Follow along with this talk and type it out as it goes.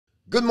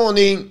Good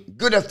morning,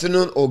 good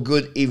afternoon, or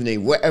good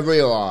evening, wherever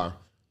you are.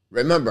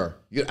 Remember,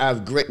 you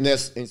have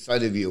greatness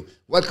inside of you.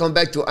 Welcome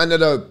back to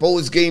another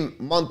post-game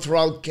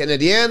Montreal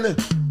Canadiens.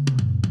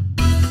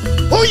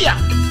 Oh yeah!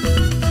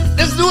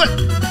 Let's do it!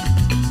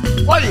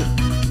 Why?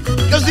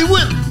 Because they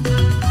win.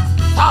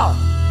 How?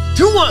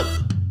 2-1.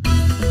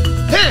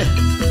 Hey!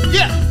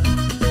 Yeah!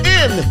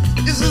 And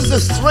this is the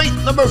straight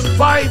number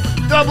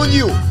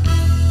 5W.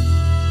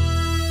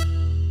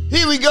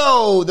 Here we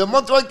go. The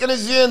Montreal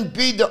Canadiens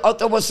beat the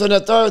Ottawa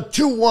Senators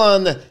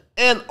 2-1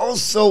 and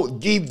also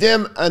gave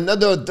them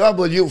another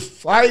W,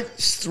 5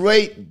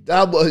 straight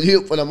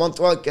W for the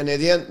Montreal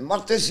Canadiens.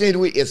 Martin St.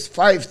 Louis is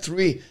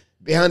 5-3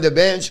 behind the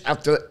bench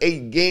after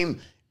 8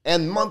 games,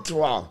 and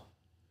Montreal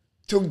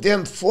took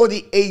them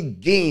 48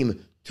 games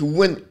to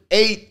win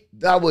 8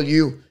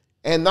 W,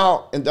 and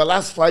now in the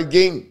last 5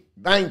 games,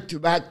 bang to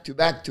back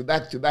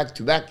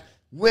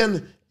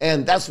win,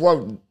 and that's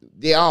what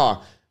they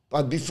are.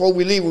 But before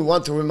we leave, we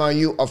want to remind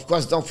you, of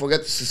course, don't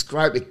forget to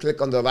subscribe and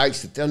click on the likes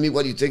to tell me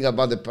what you think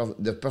about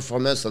the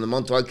performance of the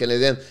Montreal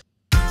Canadiens.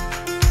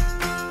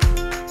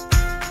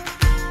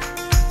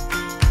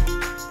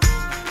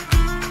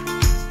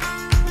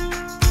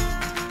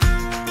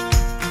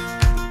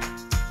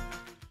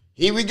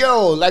 Here we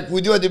go. Like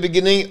we do at the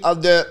beginning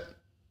of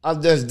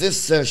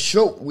this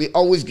show, we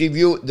always give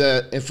you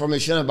the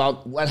information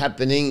about what's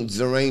happening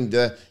during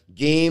the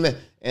game.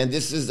 And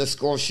this is the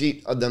score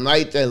sheet of the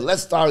night. And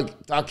let's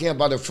start talking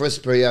about the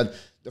first period.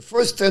 The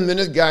first 10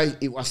 minutes, guys,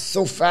 it was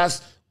so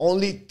fast.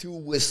 Only 2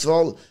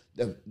 whistles.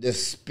 The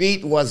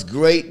speed was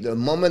great. The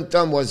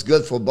momentum was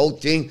good for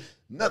both teams.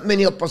 Not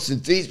many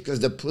opportunities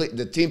because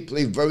the team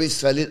played very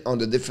solid on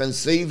the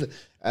defensive.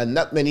 And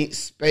not many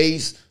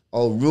space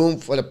or room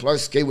for the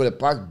players to skate with the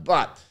puck.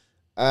 But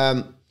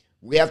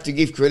we have to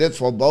give credit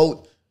for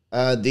both.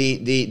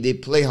 They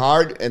play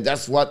hard. And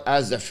that's what,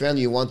 as a fan,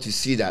 you want to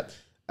see that.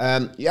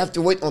 You have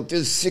to wait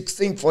until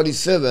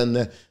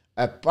 16:47.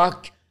 A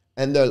puck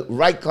and the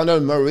right corner,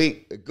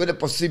 Murray, a good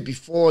opportunity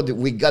before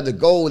we got the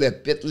goal.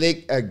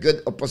 Pitlick, a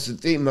good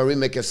opportunity. Murray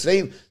make a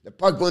save. The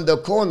puck go in the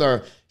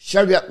corner.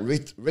 Chariot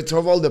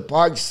retrieval the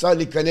puck, saw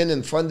Lehkonen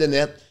in front of the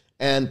net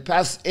and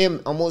passed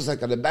him almost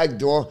like at the back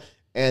door.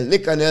 And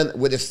Lehkonen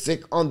with a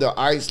stick on the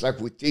ice, like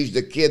we teach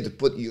the kid to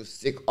put your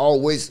stick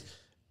always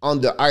on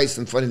the ice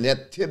in front of the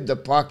net, tipped the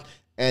puck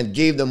and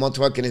gave the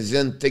Montreal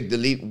Canadiens take the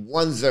lead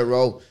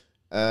 1-0.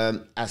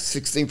 At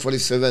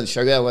 16:47,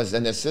 Chariot was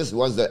an assist,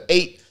 was the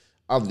 8th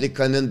of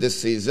Lehkonen this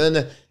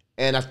season.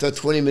 And after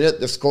 20 minutes,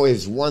 the score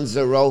is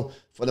 1-0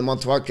 for the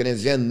Montreal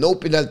Canadiens. No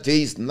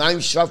penalties, 9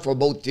 shots for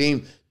both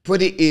teams.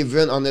 Pretty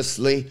even,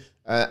 honestly.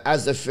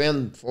 As a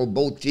fan for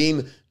both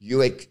teams,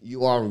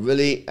 you are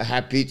really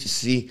happy to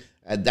see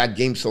that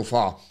game so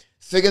far.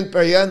 Second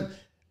period,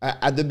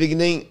 at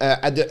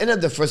the end of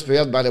the first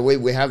period, by the way,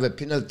 we have a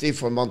penalty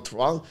for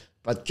Montreal.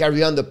 But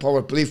carry on the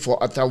power play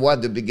for Ottawa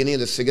at the beginning of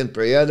the second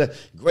period.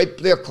 Great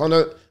player,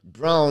 Connor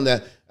Brown,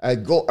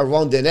 go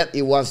around the net.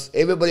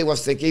 Everybody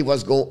was thinking he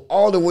was going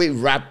all the way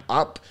wrap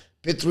up.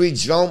 Petrie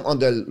jump on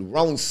the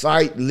wrong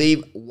side,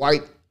 leave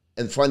White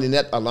in front of the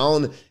net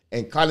alone.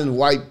 And Colin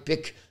White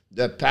pick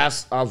the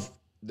pass of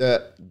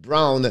the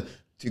Brown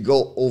to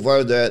go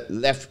over the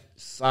left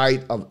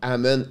side of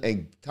Hammond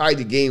and tie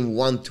the game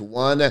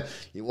 1-1.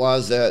 It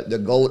was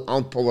the goal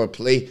on power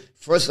play.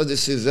 First of the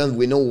season,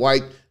 we know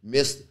White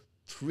missed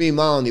 3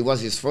 months. It was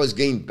his first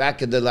game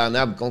back in the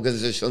lineup.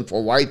 Congratulations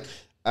for White.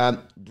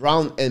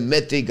 Brown and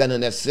Mete got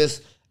an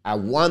assist at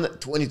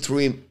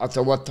 1:23.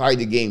 Ottawa tied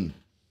the game.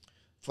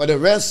 For the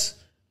rest,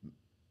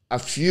 a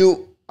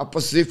few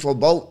opposite for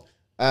both.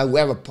 We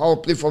have a power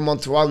play for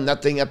Montreal,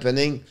 nothing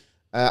happening.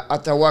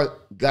 Ottawa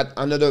got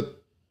another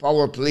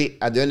power play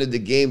at the end of the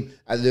game,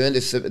 at the end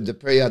of the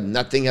period,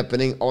 nothing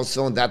happening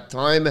also in that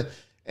time.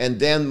 And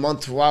then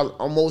Montreal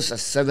almost a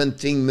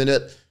 17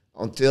 minutes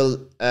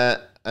until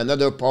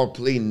another power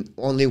play,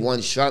 only 1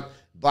 shot.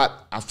 But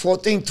at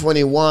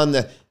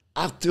 14:21,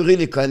 after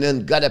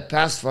Lehkonen got a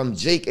pass from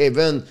Jake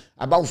Evans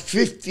about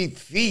 50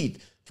 feet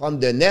from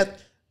the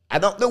net. I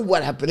don't know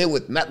what happened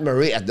with Matt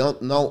Murray. I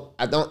don't know.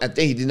 I think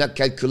he did not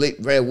calculate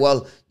very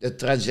well the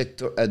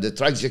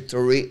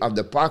trajectory of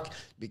the puck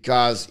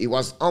because he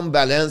was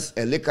unbalanced.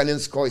 And Lehkonen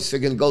scored his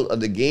second goal of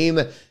the game,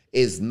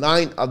 is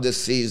 9th of the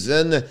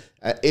season.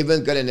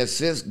 Evans got an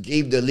assist,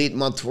 gave the lead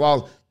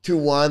Montreal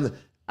 2-1.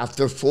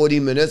 After 40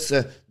 minutes,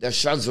 the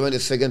shots during the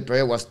second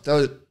period was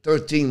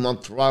 13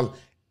 Montreal,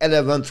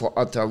 11 for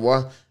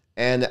Ottawa,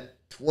 and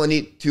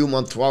 22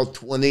 Montreal,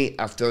 20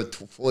 after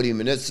 40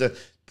 minutes.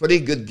 Pretty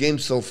good game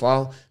so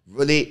far.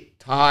 Really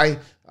tie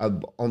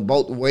on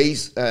both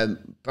ways.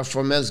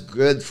 Performance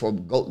good for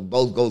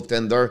both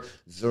goaltenders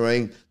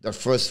during the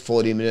first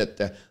 40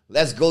 minutes.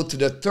 Let's go to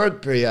the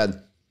third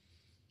period.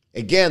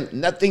 Again,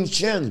 nothing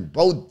changed.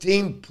 Both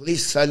teams play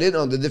solid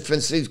on the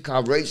defensive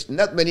coverage.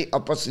 Not many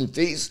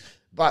opportunities.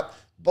 But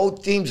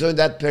both teams in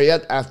that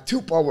period have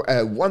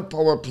 1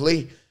 power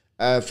play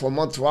for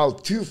Montreal,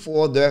 2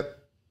 for the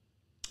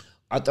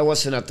Ottawa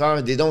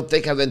Senators. They don't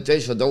take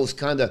advantage of those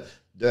kind of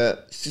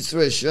the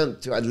situation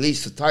to at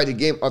least tie the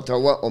game.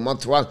 Ottawa or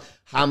Montreal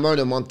hammered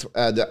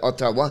the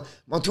Ottawa.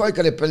 Montreal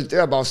got a penalty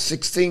about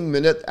 16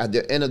 minutes at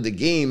the end of the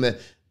game,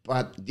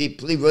 but they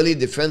play really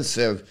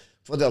defensive.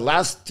 For the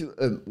last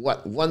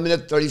 1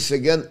 minute 30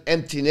 seconds,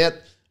 empty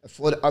net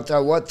for the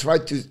Ottawa,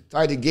 tried to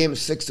tie the game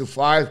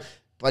 6-5,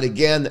 but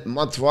again,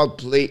 Montreal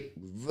played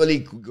really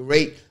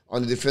great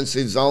on the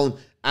defensive zone.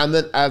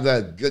 Hammond have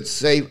a good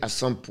save at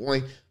some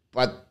point,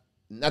 but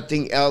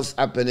nothing else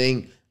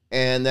happening.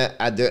 And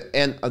at the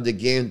end of the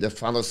game, the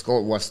final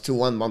score was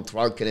 2-1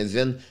 Montreal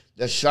Canadiens.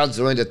 The shots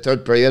during the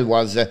third period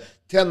was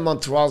 10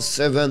 Montreal,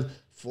 7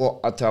 for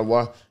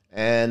Ottawa.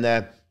 And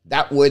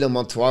that way, the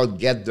Montreal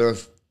get their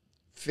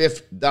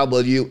 5th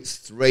W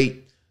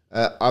straight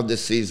of the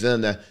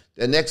season.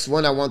 The next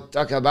one I want to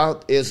talk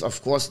about is, of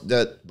course,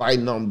 the by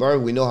number.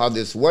 We know how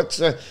this works.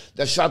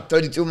 The shot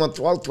 32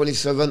 Montreal,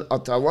 27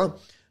 Ottawa,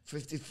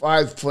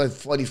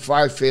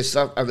 55-45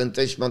 face-off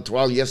advantage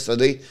Montreal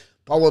yesterday.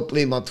 Power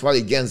play Montreal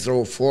again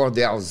 0-4.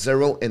 They are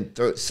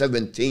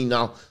 0-17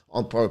 now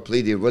on power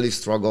play. They really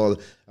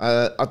struggle.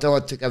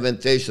 Ottawa took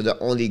advantage of the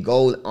only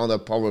goal on the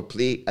power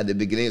play at the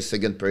beginning of the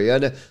second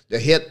period. The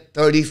hit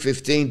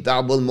 30-15,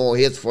 double more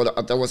hits for the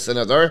Ottawa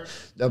Senators.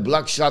 The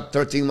block shot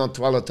 13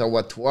 Montreal,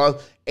 Ottawa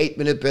 12.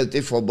 8-minute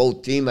penalty for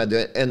both teams at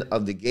the end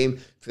of the game.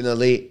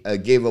 Finally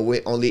gave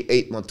away only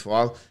 8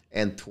 Montreal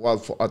and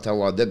 12 for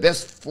Ottawa. The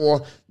best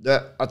for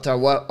the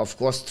Ottawa, of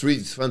course, 3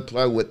 different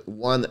players with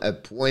 1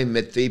 point,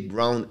 Mete,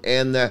 Brown,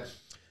 and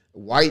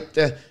White.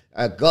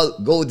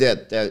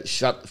 Godet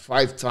shot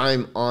 5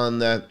 times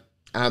on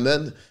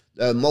Hammond.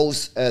 The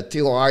most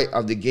TOI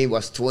of the game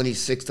was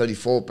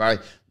 26-34 by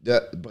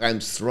the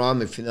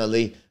RESTREAM. And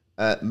finally,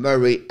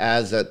 Murray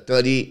has a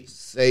 30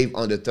 save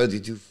on the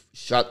 32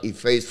 shot he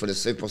faced for the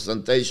save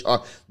percentage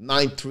of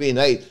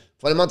 9-3-8.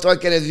 For the Montreal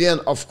Canadiens,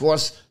 of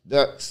course,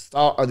 the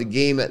star of the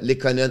game,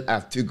 Lehkonen,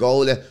 have 2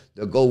 goals.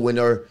 The goal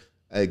winner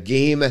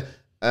game.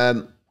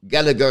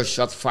 Gallagher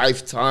shot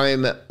 5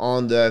 times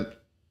on the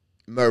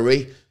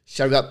Murray.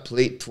 Sherrod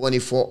played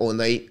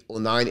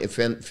 24-09.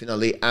 And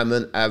finally,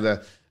 Hammond have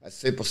a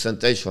save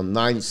percentage of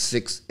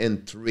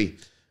 9-6-3.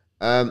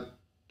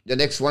 The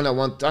next one I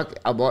want to talk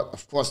about,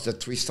 of course, the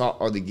 3-star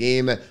of the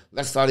game.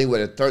 Let's start with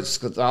the third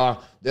star,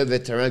 the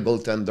veteran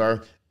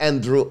goaltender,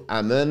 Andrew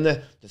Hammond.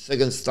 The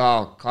second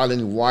star,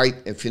 Colin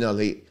White. And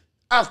finally,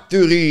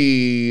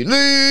 Arturi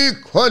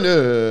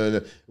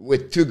Lehkonen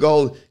with 2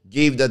 goals,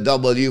 gave the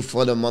W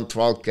for the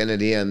Montreal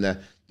Canadiens.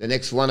 The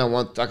next one I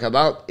want to talk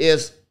about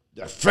is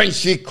the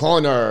Frenchy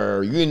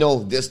corner. You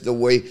know this the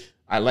way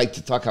I like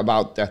to talk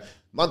about.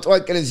 Montreal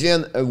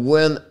Canadiens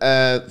win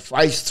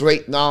 5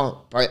 straight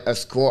now by a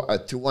score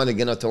of 2-1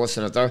 against Ottawa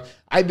Senators.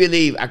 I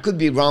believe, I could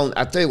be wrong,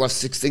 I thought it was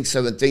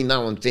 16-17.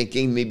 Now I'm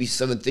thinking maybe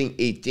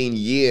 17-18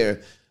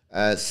 year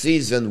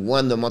season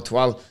won the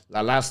Montreal.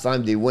 The last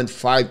time they won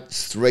 5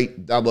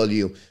 straight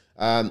W.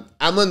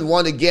 Hammond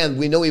won again.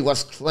 We know he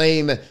was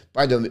claimed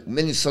by the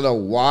Minnesota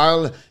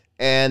Wild.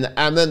 And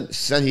Hammond,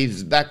 since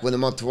he's back with the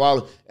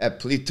Montreal,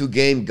 played 2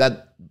 games,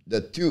 got the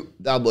 2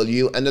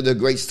 W. Another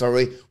great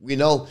story. We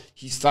know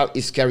he started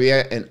his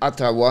career in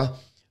Ottawa,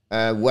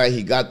 where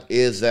he got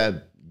his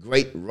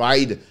great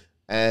ride,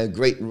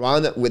 great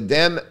run with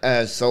them.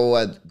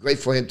 So great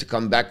for him to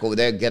come back over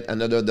there, get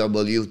another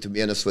W, to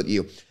be honest with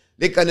you.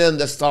 Lehkonen,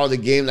 the star of the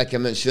game, like I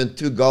mentioned,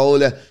 2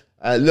 goals.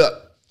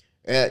 Look,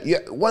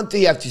 one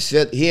thing you have to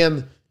say,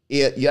 him,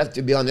 you have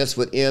to be honest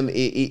with him.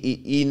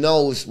 He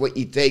knows what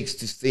it takes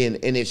to stay in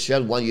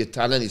NHL. One, your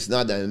talent is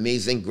not an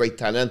amazing, great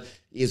talent.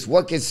 His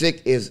work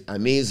ethic is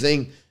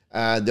amazing.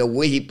 The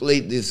way he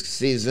played this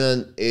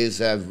season is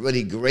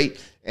really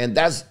great. And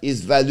that's his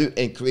value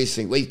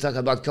increasing. When you talk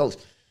about coach,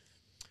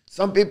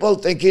 some people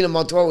thinking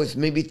Montreal is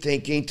maybe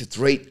thinking to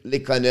trade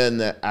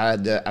Lehkonen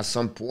at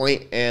some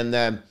point.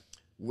 And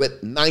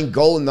with 9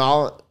 goals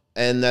now,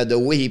 and the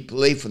way he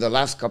played for the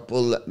last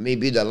couple,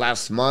 maybe the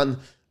last month,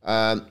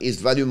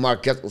 his value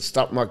market or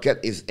stock market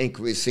is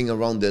increasing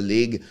around the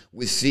league.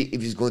 We'll see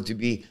if he's going to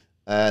be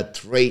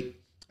traded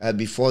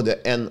before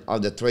the end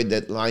of the trade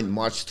deadline,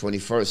 March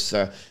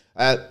 21st.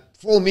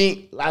 For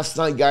me, last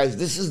night, guys,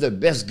 this is the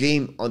best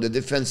game on the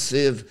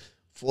defensive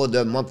for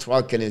the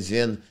Montreal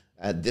Canadiens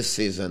this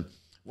season.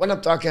 What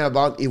I'm talking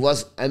about, it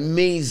was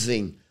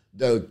amazing,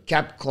 the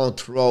cap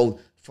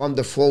control from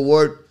the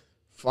forward,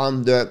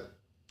 from the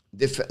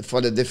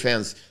for the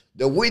defense.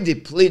 The way they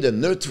played the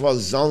neutral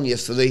zone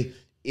yesterday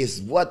is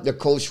what the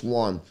coach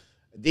won.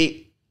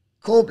 They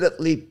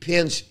completely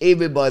pinched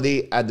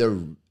everybody at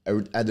the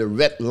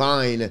red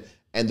line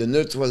and the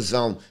neutral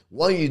zone.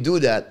 When you do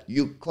that,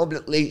 you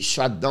completely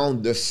shut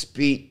down the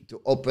speed to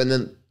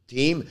opponent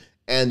team,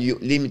 and you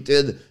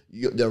limited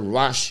the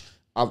rush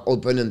of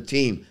opponent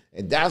team.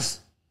 And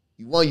that's,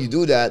 when you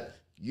do that,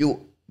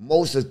 you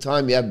most of the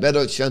time you have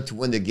better chance to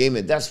win the game,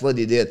 and that's what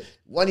they did.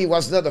 When he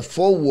was not a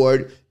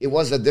forward, it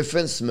was a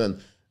defenseman.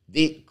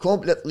 They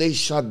completely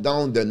shut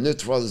down the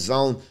neutral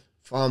zone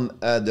from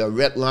the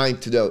red line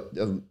to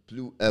the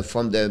blue,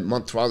 from the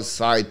Montreal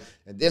side.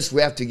 And this,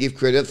 we have to give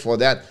credit for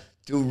that,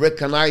 to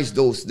recognize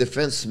those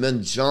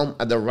defensemen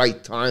jump at the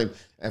right time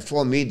And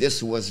for me,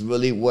 this was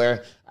really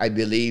where I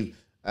believe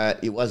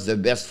it was the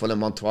best for the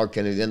Montreal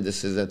Canadiens.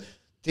 This is a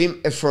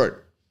team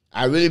effort.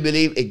 I really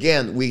believe,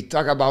 again, we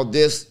talk about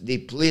this, they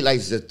play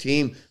like the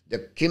team. The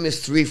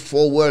chemistry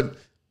forward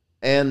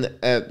and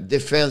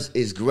defense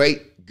is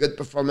great. Good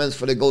performance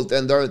for the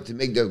goaltender to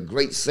make the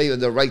great save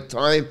at the right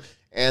time.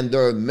 And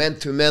their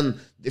man-to-man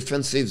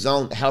defensive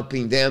zone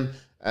helping them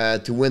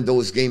to win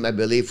those games, I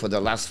believe, for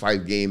the last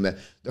 5 games.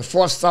 The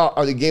 4-star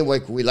of the game,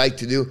 what we like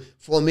to do,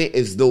 for me,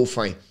 is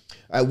Dauphin.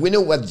 We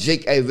know what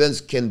Jake Evans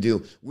can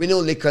do. We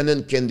know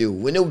Lehkonen can do.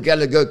 We know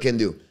Gallagher can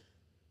do.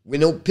 We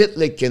know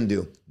Pitlick can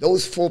do.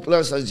 Those 4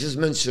 players I just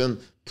mentioned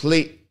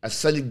play a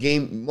solid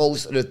game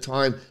most of the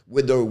time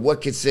with their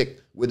work ethic,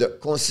 with their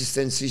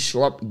consistency,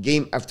 show up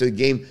game after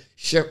game,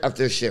 shift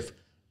after shift.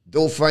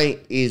 Dauphin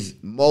is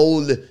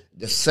molded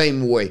the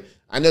same way.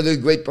 Another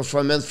great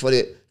performance for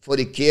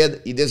the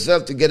kid. He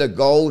deserved to get a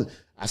goal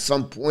at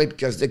some point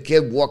because the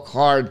kid worked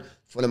hard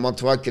for the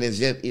Montreal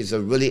Canadiens. He's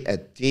really a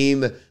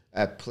team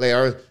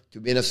player. To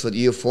be honest with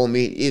you, for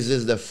me, this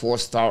is the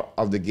 4-star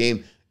of the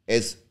game.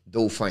 Is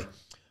Dauphin.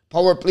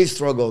 Power play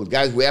struggle.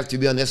 Guys, we have to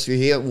be honest with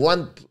you here.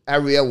 One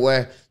area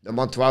where the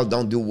Montreal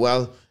don't do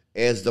well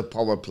is the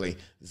power play.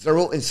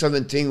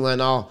 0-17 right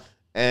now.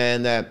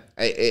 And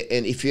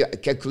if you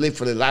calculate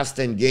for the last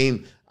 10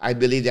 games, I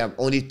believe they have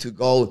only 2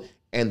 goals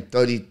and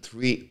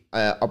 33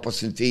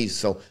 opportunities.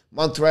 So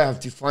Montreal have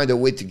to find a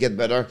way to get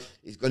better.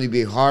 It's going to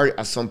be hard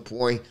at some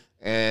point.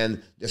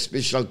 And the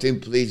special team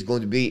play is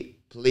going to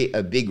play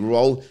a big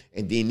role.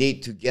 And they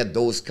need to get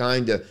those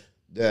kind of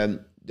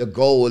the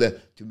goal,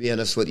 to be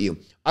honest with you.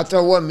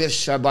 Ottawa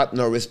missed Shabbat,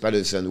 Norris,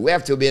 Patterson. We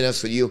have to be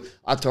honest with you.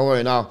 Ottawa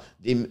right now,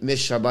 they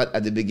missed Shabbat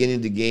at the beginning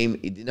of the game.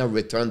 He did not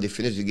return. They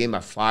finished the game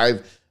at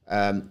 5.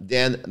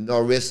 Then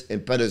Norris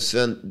and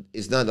Patterson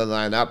is not in the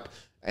lineup.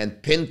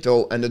 And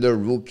Pinto, another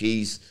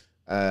rookies,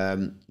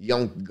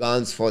 young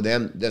guns for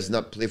them, does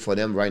not play for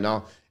them right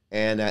now.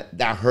 And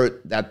that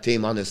hurt that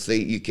team,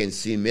 honestly. You can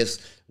see miss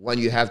when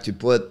you have to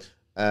put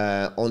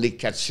only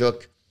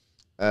Kachuk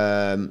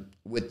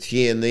with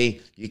TNA.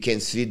 You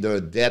can see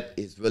their depth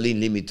is really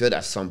limited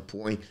at some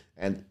point,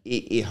 and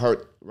it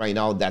hurt right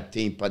now that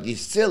team. But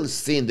he's still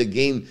seeing the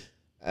game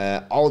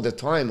all the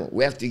time.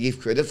 We have to give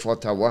credit for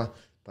Ottawa,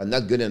 but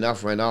not good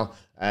enough right now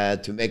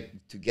to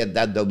get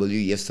that W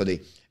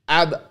yesterday.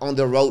 Ab on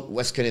the road,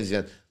 West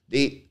Canadian.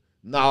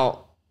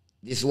 Now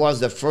this was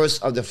the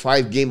first of the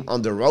 5 games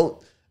on the road.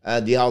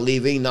 They are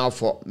leaving now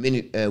for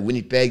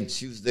Winnipeg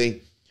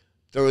Tuesday,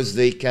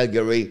 Thursday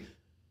Calgary,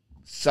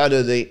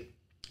 Saturday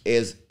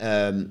is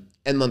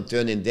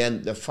Edmonton, and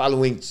then the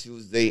following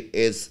Tuesday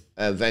is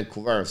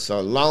Vancouver. So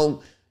a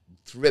long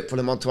trip for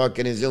the Montreal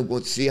Canadiens. We're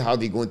going to see how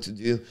they're going to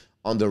do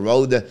on the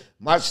road.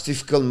 Much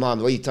difficult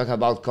month. What you talk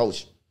about,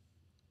 coach?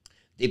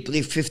 They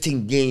play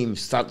 15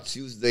 games, start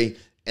Tuesday,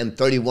 and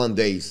 31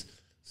 days.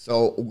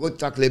 So we're going to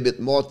talk a little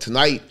bit more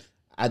tonight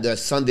at the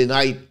Sunday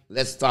night.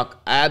 Let's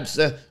talk Abs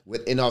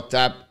with Inner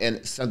Tap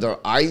and Center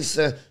Ice.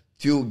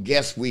 2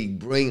 guests we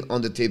bring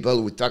on the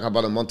table. We talk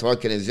about the Montreal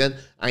Canadiens.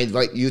 I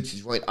invite you to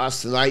join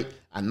us tonight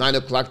at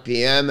 9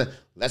 p.m.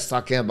 Let's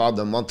talk about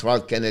the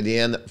Montreal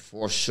Canadiens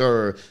for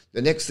sure.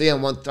 The next thing I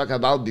want to talk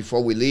about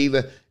before we leave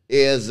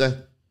is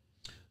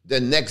the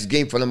next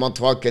game for the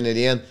Montreal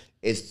Canadiens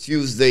is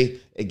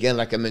Tuesday. Again,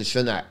 like I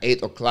mentioned, at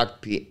 8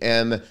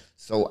 p.m.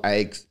 So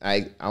I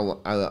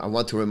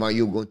want to remind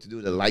you, we're going to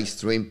do the live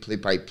stream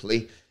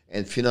play-by-play.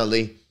 And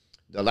finally,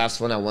 the last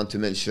one I want to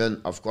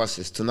mention, of course,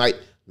 is tonight.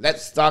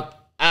 Let's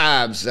talk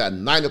Abs at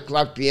 9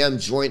 p.m.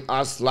 Join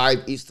us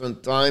live Eastern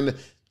Time.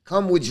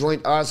 Come with join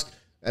us.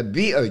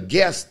 Be a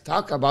guest.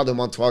 Talk about the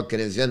Montreal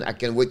Canadiens. I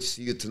can't wait to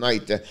see you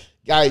tonight.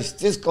 Guys,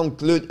 this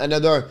concludes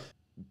another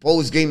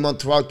post-game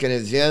Montreal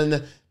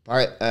Canadiens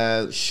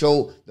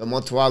show. The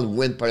Montreal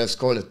win by a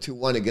score of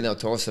 2-1 against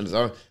Ottawa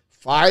Senators.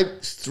 5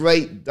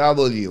 straight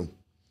W.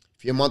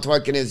 If you're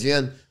Montreal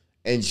Canadiens,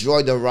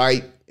 enjoy the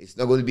ride. It's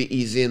not going to be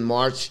easy in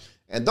March.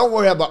 And don't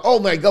worry about, oh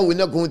my God, we're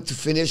not going to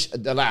finish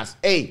the last.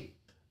 Hey,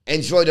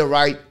 enjoy the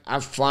ride.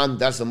 Have fun.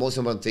 That's the most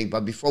important thing.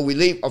 But before we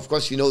leave, of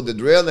course, you know the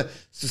drill.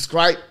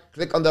 Subscribe.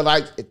 Click on the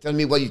like. And tell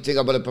me what you think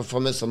about the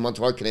performance of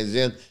Montreal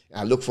Canadiens.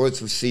 I look forward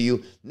to see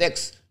you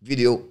next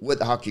video with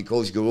the hockey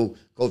coach guru,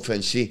 Coach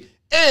Frenchy.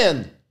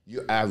 And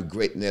you have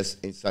greatness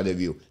inside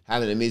of you.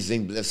 Have an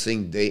amazing,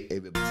 blessing day,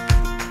 everybody.